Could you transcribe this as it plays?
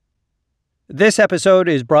This episode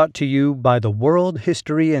is brought to you by the World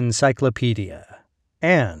History Encyclopedia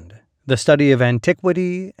and the Study of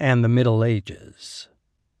Antiquity and the Middle Ages.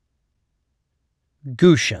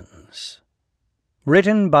 Gutians.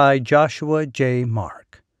 Written by Joshua J.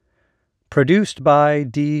 Mark. Produced by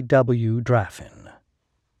D.W. Draffin.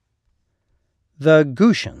 The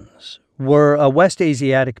Gutians were a West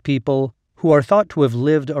Asiatic people who are thought to have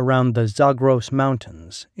lived around the Zagros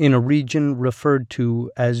Mountains in a region referred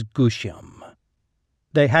to as Gutium.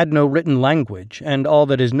 They had no written language, and all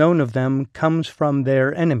that is known of them comes from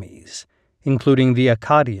their enemies, including the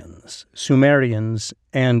Akkadians, Sumerians,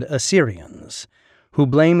 and Assyrians, who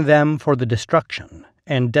blame them for the destruction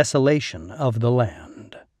and desolation of the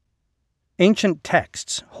land. Ancient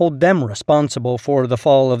texts hold them responsible for the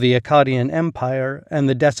fall of the Akkadian Empire and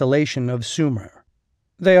the desolation of Sumer.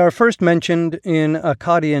 They are first mentioned in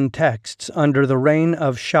Akkadian texts under the reign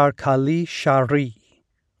of Shar-Kali Shari,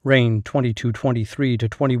 reigned 2223 to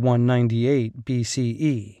 2198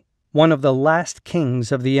 BCE, one of the last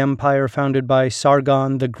kings of the empire founded by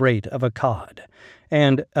Sargon the Great of Akkad,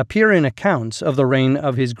 and appear in accounts of the reign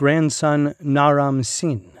of his grandson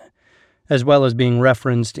Naram-Sin, as well as being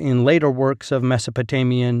referenced in later works of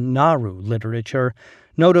Mesopotamian Naru literature,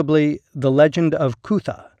 notably the Legend of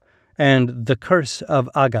Kutha and the Curse of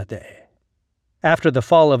Agade. After the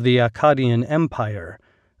fall of the Akkadian Empire,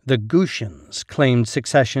 the Gutians claimed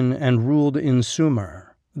succession and ruled in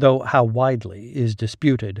Sumer, though how widely is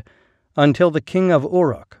disputed, until the king of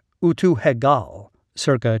Uruk, Utu-Hegal,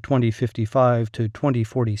 circa 2055 to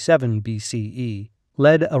 2047 BCE,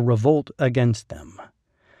 led a revolt against them.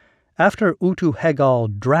 After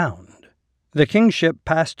Utu-Hegal drowned, the kingship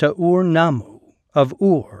passed to Ur-Nammu of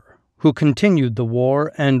Ur, who continued the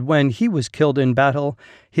war, and when he was killed in battle,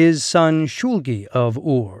 his son Shulgi of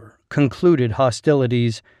Ur concluded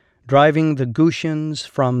hostilities, driving the Gutians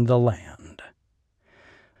from the land.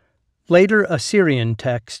 Later Assyrian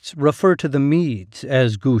texts refer to the Medes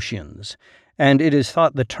as Gutians, and it is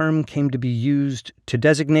thought the term came to be used to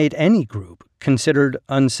designate any group considered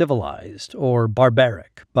uncivilized or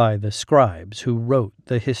barbaric by the scribes who wrote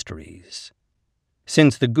the histories.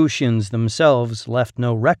 Since the Gutians themselves left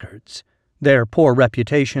no records, their poor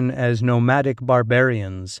reputation as nomadic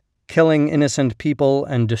barbarians, killing innocent people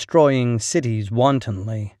and destroying cities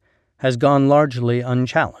wantonly, has gone largely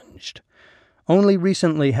unchallenged. Only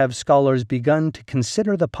recently have scholars begun to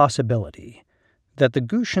consider the possibility that the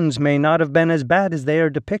Gutians may not have been as bad as they are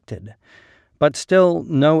depicted, but still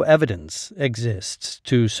no evidence exists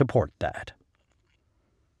to support that.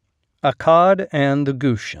 Akkad and the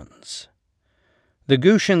Gutians. The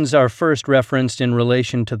Gutians are first referenced in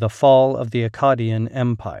relation to the fall of the Akkadian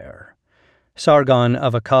Empire. Sargon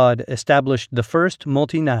of Akkad established the first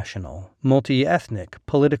multinational, multi-ethnic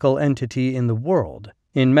political entity in the world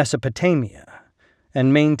in Mesopotamia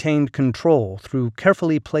and maintained control through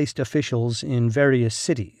carefully placed officials in various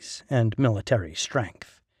cities and military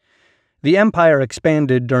strength. The empire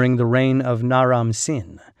expanded during the reign of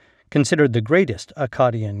Naram-Sin, considered the greatest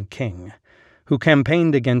Akkadian king, who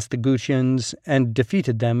campaigned against the Gutians and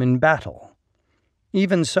defeated them in battle.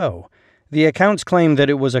 Even so, the accounts claim that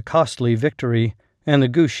it was a costly victory, and the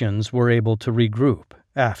Gutians were able to regroup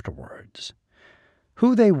afterwards.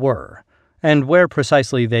 Who they were, and where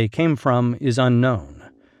precisely they came from, is unknown.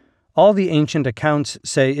 All the ancient accounts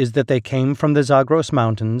say is that they came from the Zagros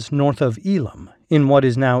Mountains north of Elam, in what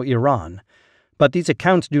is now Iran, but these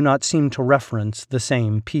accounts do not seem to reference the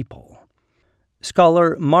same people.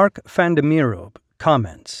 Scholar Mark van de Meerup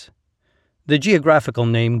comments, "The geographical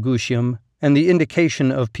name Gutium and the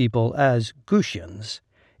indication of people as Gutians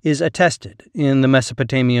is attested in the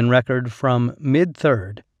Mesopotamian record from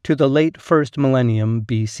mid-3rd to the late 1st millennium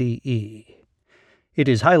BCE. It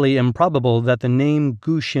is highly improbable that the name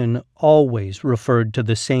Gutian always referred to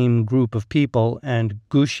the same group of people and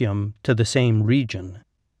Gutium to the same region.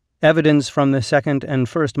 Evidence from the 2nd and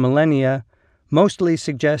 1st millennia mostly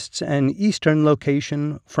suggests an eastern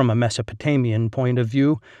location from a Mesopotamian point of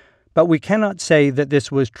view, but we cannot say that this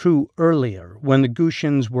was true earlier when the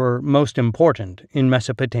Gutians were most important in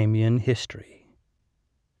Mesopotamian history.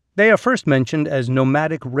 They are first mentioned as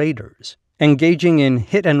nomadic raiders, engaging in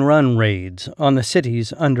hit-and-run raids on the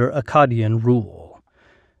cities under Akkadian rule.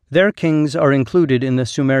 Their kings are included in the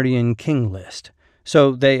Sumerian king list,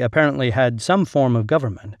 so they apparently had some form of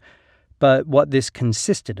government, but what this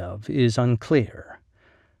consisted of is unclear.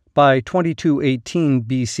 By 2218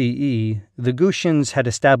 BCE, the Gutians had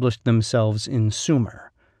established themselves in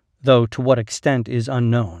Sumer, though to what extent is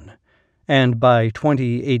unknown, and by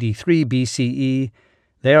 2083 BCE,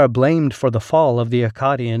 they are blamed for the fall of the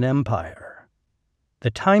Akkadian Empire.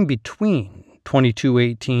 The time between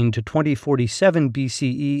 2218 to 2047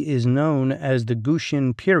 BCE is known as the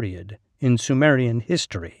Gutian period in Sumerian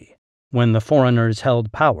history, when the foreigners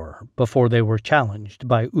held power before they were challenged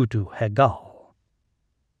by Utu-Hegal.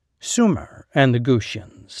 Sumer and the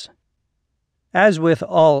Gutians. As with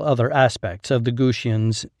all other aspects of the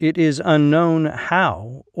Gutians, it is unknown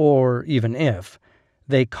how, or even if,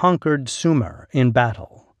 they conquered Sumer in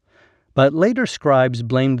battle, but later scribes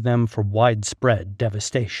blamed them for widespread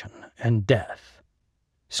devastation and death.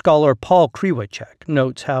 Scholar Paul Kriwacek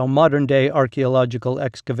notes how modern-day archaeological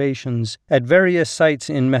excavations at various sites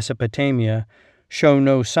in Mesopotamia show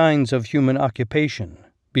no signs of human occupation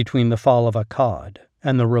between the fall of Akkad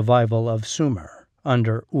and the revival of Sumer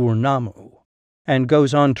under Ur-Nammu, and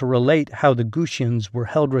goes on to relate how the Gutians were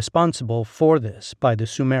held responsible for this by the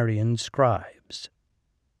Sumerian scribes.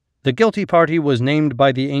 The guilty party was named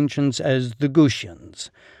by the ancients as the Gutians,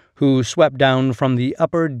 who swept down from the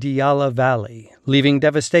upper Diyala Valley, leaving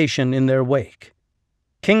devastation in their wake.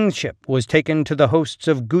 Kingship was taken to the hosts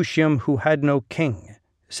of Gutium who had no king,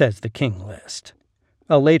 says the king list.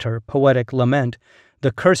 A later poetic lament,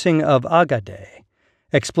 the Cursing of Agade,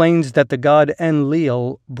 explains that the god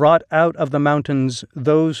Enlil brought out of the mountains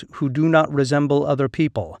those who do not resemble other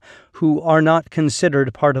people, who are not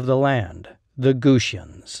considered part of the land, the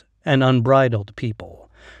Gutians, an unbridled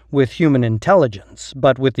people, with human intelligence,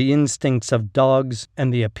 but with the instincts of dogs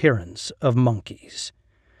and the appearance of monkeys.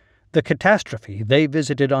 The catastrophe they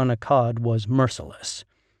visited on Akkad was merciless.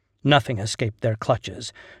 Nothing escaped their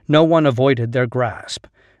clutches. No one avoided their grasp.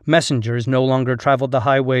 Messengers no longer traveled the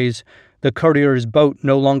highways. The courier's boat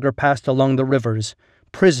no longer passed along the rivers.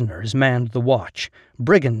 Prisoners manned the watch.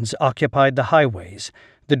 Brigands occupied the highways.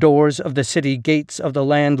 The doors of the city gates of the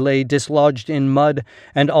land lay dislodged in mud,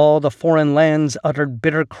 and all the foreign lands uttered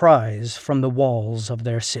bitter cries from the walls of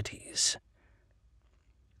their cities.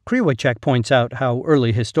 Kriwacek points out how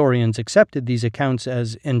early historians accepted these accounts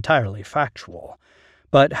as entirely factual,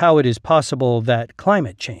 but how it is possible that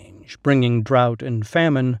climate change, bringing drought and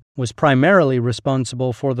famine, was primarily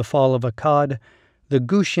responsible for the fall of Akkad. The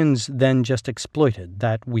Gutians then just exploited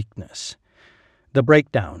that weakness. The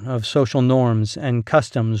breakdown of social norms and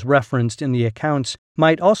customs referenced in the accounts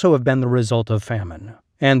might also have been the result of famine,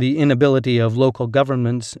 and the inability of local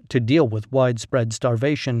governments to deal with widespread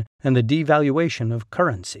starvation and the devaluation of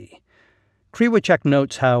currency. Kriwacek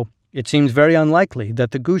notes how it seems very unlikely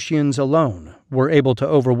that the Gutians alone were able to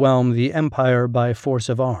overwhelm the empire by force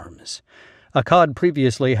of arms. Akkad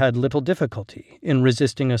previously had little difficulty in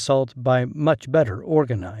resisting assault by much better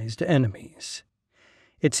organized enemies.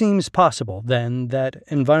 It seems possible, then, that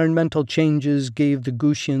environmental changes gave the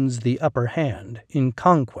Gutians the upper hand in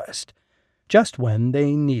conquest, just when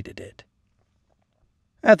they needed it.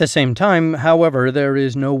 At the same time, however, there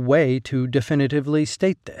is no way to definitively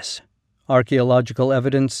state this. Archaeological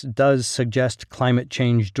evidence does suggest climate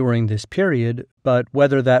change during this period, but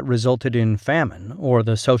whether that resulted in famine or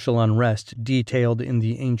the social unrest detailed in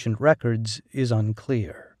the ancient records is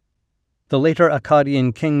unclear. The later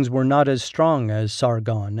Akkadian kings were not as strong as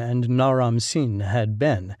Sargon and Naram-Sin had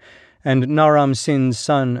been, and Naram-Sin's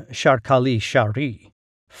son Sharkali-Shari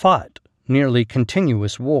fought nearly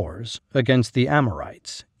continuous wars against the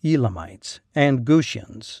Amorites, Elamites, and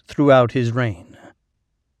Gutians throughout his reign.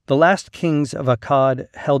 The last kings of Akkad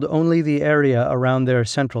held only the area around their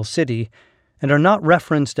central city and are not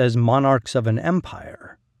referenced as monarchs of an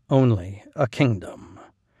empire, only a kingdom.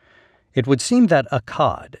 It would seem that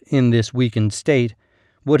Akkad, in this weakened state,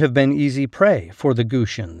 would have been easy prey for the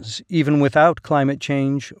Gutians, even without climate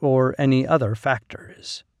change or any other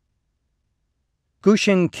factors.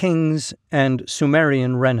 Gutian kings and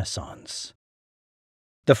Sumerian Renaissance.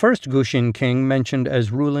 The first Gutian king mentioned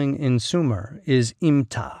as ruling in Sumer is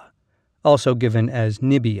Imta, also given as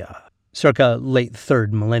Nibia, circa late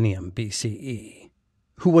 3rd millennium BCE,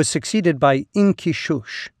 who was succeeded by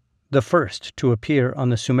Inkishush, the first to appear on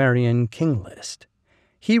the Sumerian king list.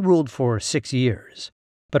 He ruled for 6 years,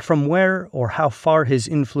 but from where or how far his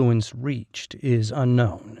influence reached is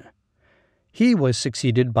unknown. He was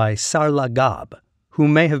succeeded by Sarlagab, who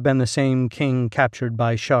may have been the same king captured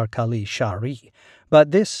by Sharkali-Shari,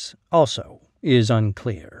 but this also is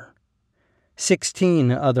unclear.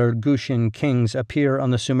 16 other Gutian kings appear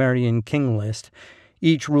on the Sumerian king list,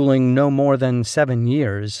 each ruling no more than 7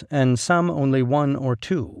 years, and some only 1 or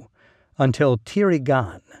 2, until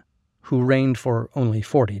Tirigan, who reigned for only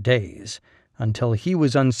 40 days, until he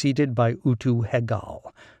was unseated by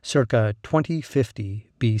Utu-Hegal, circa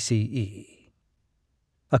 2050 BCE.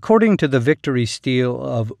 According to the victory stele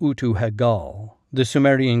of Utu-Hegal, the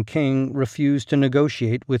Sumerian king refused to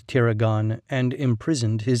negotiate with Tirigan and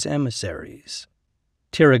imprisoned his emissaries.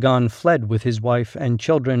 Tiragan fled with his wife and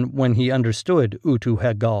children when he understood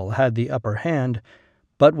Utu-Hegal had the upper hand,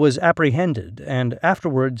 but was apprehended and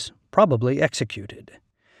afterwards probably executed.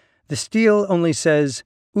 The stele only says,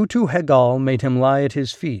 Utu-Hegal made him lie at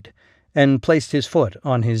his feet and placed his foot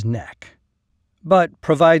on his neck, but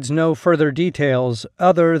provides no further details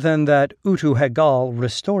other than that Utu-Hegal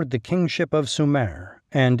restored the kingship of Sumer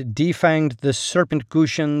and defanged the serpent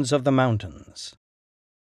Gutians of the mountains.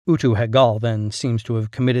 Utu-Hegal then seems to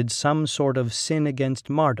have committed some sort of sin against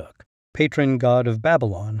Marduk, patron god of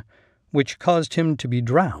Babylon, which caused him to be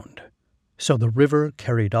drowned. So the river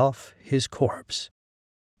carried off his corpse,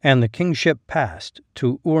 and the kingship passed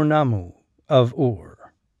to Ur-Nammu of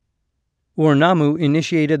Ur. Ur-Nammu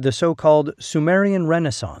initiated the so-called Sumerian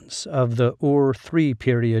Renaissance of the Ur-3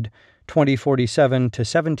 period, 2047 to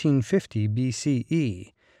 1750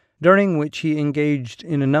 BCE, during which he engaged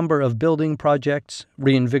in a number of building projects,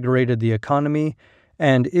 reinvigorated the economy,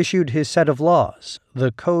 and issued his set of laws,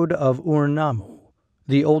 the Code of Ur-Nammu,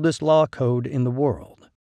 the oldest law code in the world.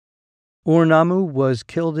 Ur-Nammu was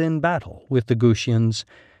killed in battle with the Gutians,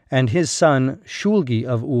 and his son Shulgi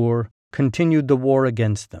of Ur continued the war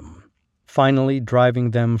against them, finally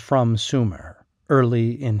driving them from Sumer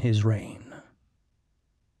early in his reign.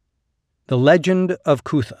 The Legend of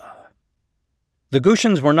Cutha. The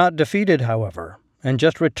Gutians were not defeated, however, and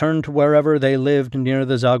just returned to wherever they lived near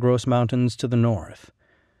the Zagros Mountains to the north.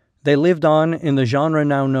 They lived on in the genre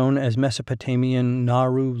now known as Mesopotamian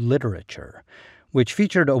Naru literature, which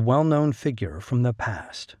featured a well-known figure from the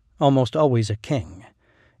past, almost always a king,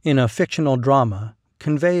 in a fictional drama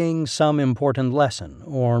conveying some important lesson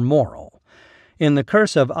or moral. In the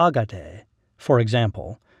Curse of Agade, for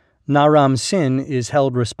example, Naram-Sin is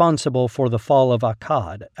held responsible for the fall of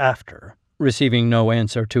Akkad after, receiving no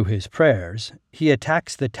answer to his prayers, he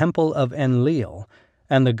attacks the temple of Enlil,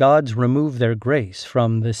 and the gods remove their grace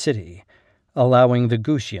from the city, allowing the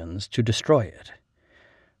Gutians to destroy it.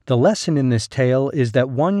 The lesson in this tale is that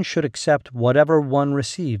one should accept whatever one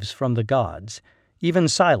receives from the gods, even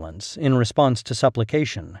silence in response to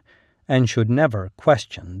supplication, and should never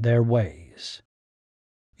question their ways.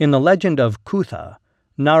 In the legend of Cutha,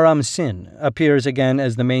 Naram-Sin appears again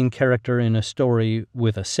as the main character in a story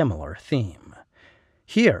with a similar theme.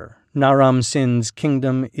 Here, Naram-Sin's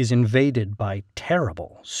kingdom is invaded by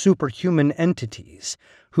terrible, superhuman entities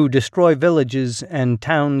who destroy villages and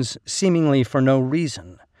towns seemingly for no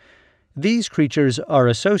reason. These creatures are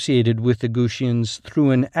associated with the Gutians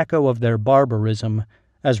through an echo of their barbarism,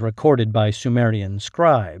 as recorded by Sumerian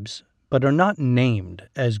scribes, but are not named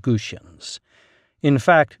as Gutians. In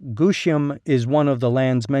fact, Gutium is one of the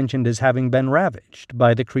lands mentioned as having been ravaged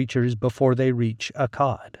by the creatures before they reach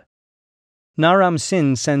Akkad.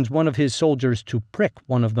 Naram-Sin sends one of his soldiers to prick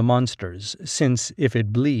one of the monsters, since if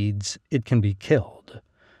it bleeds, it can be killed.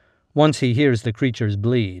 Once he hears the creatures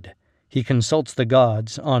bleed, he consults the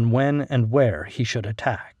gods on when and where he should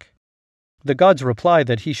attack. The gods reply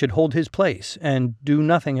that he should hold his place and do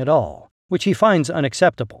nothing at all, which he finds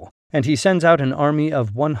unacceptable, and he sends out an army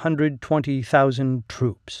of 120,000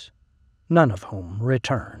 troops, none of whom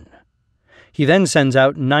return. He then sends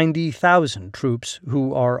out 90,000 troops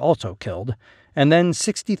who are also killed, and then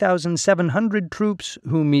 60,700 troops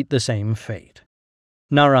who meet the same fate.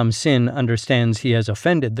 Naram-Sin understands he has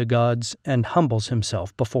offended the gods and humbles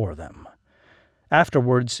himself before them.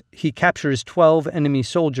 Afterwards, he captures 12 enemy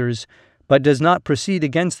soldiers, but does not proceed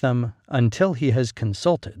against them until he has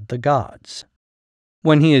consulted the gods.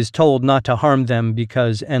 When he is told not to harm them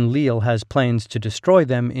because Enlil has plans to destroy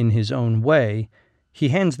them in his own way, he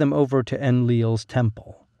hands them over to Enlil's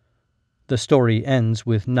temple. The story ends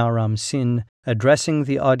with Naram-Sin addressing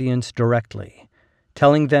the audience directly,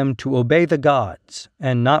 telling them to obey the gods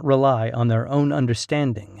and not rely on their own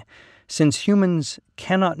understanding, since humans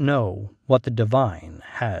cannot know what the divine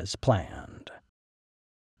has planned.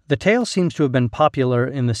 The tale seems to have been popular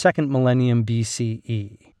in the 2nd millennium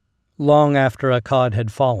BCE, long after Akkad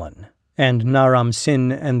had fallen, and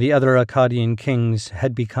Naram-Sin and the other Akkadian kings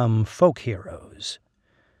had become folk heroes.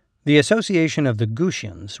 The association of the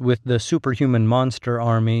Gutians with the superhuman monster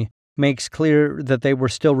army makes clear that they were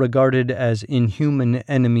still regarded as inhuman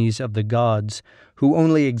enemies of the gods who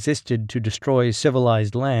only existed to destroy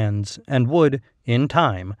civilized lands and would, in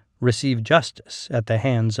time, receive justice at the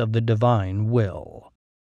hands of the divine will.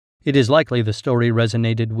 It is likely the story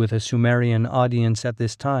resonated with a Sumerian audience at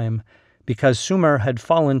this time, because Sumer had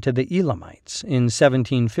fallen to the Elamites in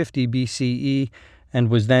 1750 BCE and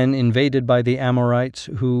was then invaded by the Amorites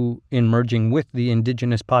who, in merging with the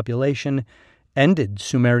indigenous population, ended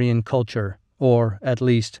Sumerian culture, or, at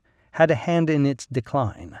least, had a hand in its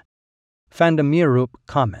decline. Fandamirup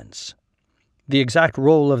comments, The exact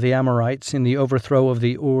role of the Amorites in the overthrow of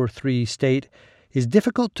the Ur III state is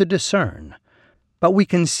difficult to discern, but we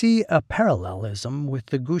can see a parallelism with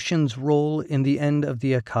the Gutians' role in the end of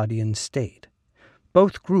the Akkadian state.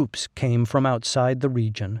 Both groups came from outside the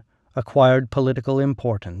region, acquired political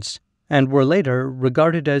importance, and were later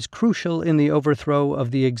regarded as crucial in the overthrow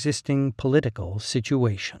of the existing political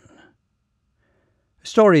situation.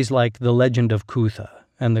 Stories like the legend of Cutha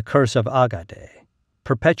and the curse of Agade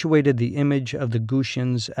perpetuated the image of the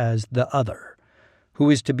Gutians as the other, who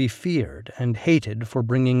is to be feared and hated for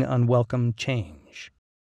bringing unwelcome change.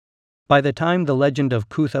 By the time the legend of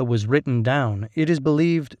Cutha was written down, it is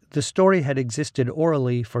believed the story had existed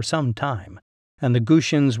orally for some time, and the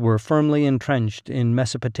Gutians were firmly entrenched in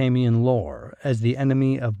Mesopotamian lore as the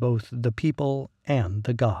enemy of both the people and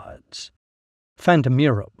the gods.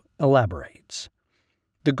 Fantamurup elaborates.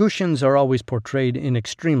 The Gutians are always portrayed in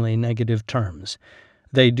extremely negative terms.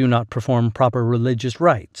 They do not perform proper religious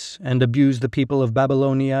rites and abuse the people of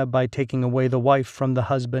Babylonia by taking away the wife from the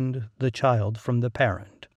husband, the child from the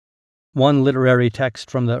parent. One literary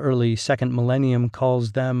text from the early 2nd millennium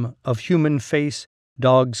calls them of human face,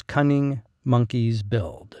 dogs cunning, monkeys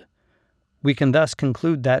build. We can thus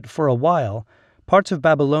conclude that, for a while, parts of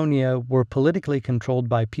Babylonia were politically controlled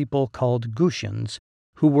by people called Gutians,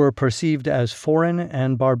 who were perceived as foreign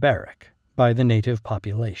and barbaric by the native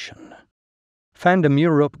population.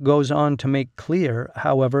 Fandamurup goes on to make clear,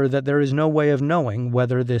 however, that there is no way of knowing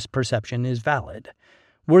whether this perception is valid.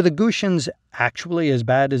 Were the Gutians actually as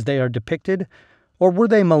bad as they are depicted, or were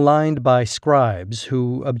they maligned by scribes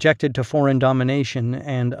who objected to foreign domination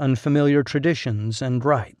and unfamiliar traditions and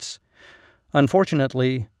rites?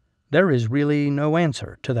 Unfortunately, there is really no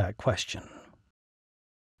answer to that question.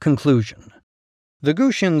 Conclusion. The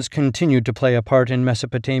Gutians continued to play a part in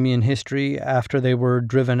Mesopotamian history after they were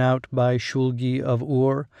driven out by Shulgi of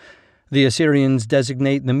Ur. The Assyrians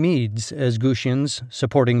designate the Medes as Gutians,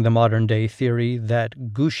 supporting the modern-day theory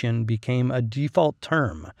that Gutian became a default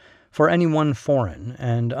term for anyone foreign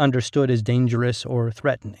and understood as dangerous or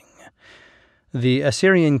threatening. The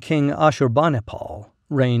Assyrian king Ashurbanipal,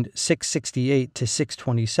 reigned 668 to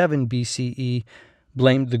 627 BCE,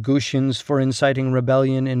 blamed the Gutians for inciting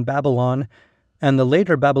rebellion in Babylon, and the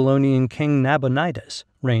later Babylonian king Nabonidus,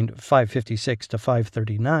 reigned 556 to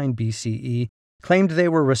 539 BCE, claimed they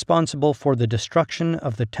were responsible for the destruction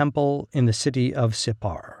of the temple in the city of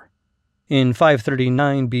Sippar. In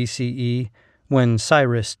 539 BCE, when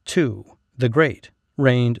Cyrus II the Great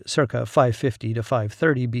reigned circa 550 to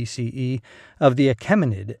 530 BCE of the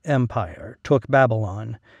Achaemenid Empire took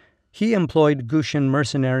Babylon, he employed Gutian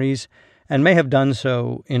mercenaries and may have done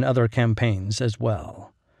so in other campaigns as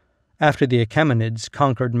well. After the Achaemenids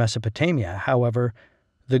conquered Mesopotamia, however,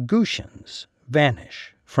 the Gutians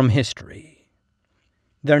vanish from history.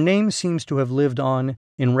 Their name seems to have lived on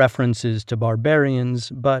in references to barbarians,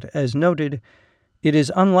 but as noted, it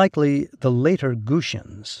is unlikely the later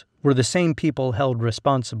Gutians were the same people held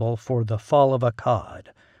responsible for the fall of Akkad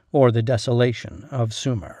or the desolation of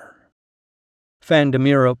Sumer.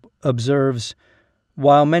 Fandamurup observes,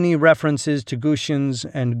 while many references to Gutians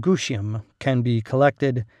and Gutium can be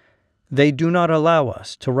collected, they do not allow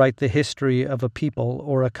us to write the history of a people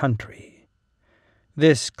or a country.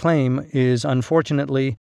 This claim is,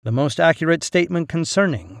 unfortunately, the most accurate statement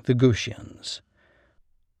concerning the Gutians.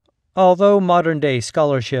 Although modern-day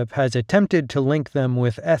scholarship has attempted to link them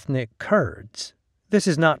with ethnic Kurds, this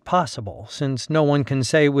is not possible since no one can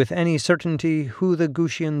say with any certainty who the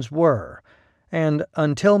Gutians were, and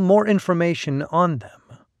until more information on them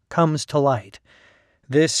comes to light,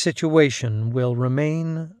 this situation will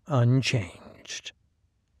remain unchanged.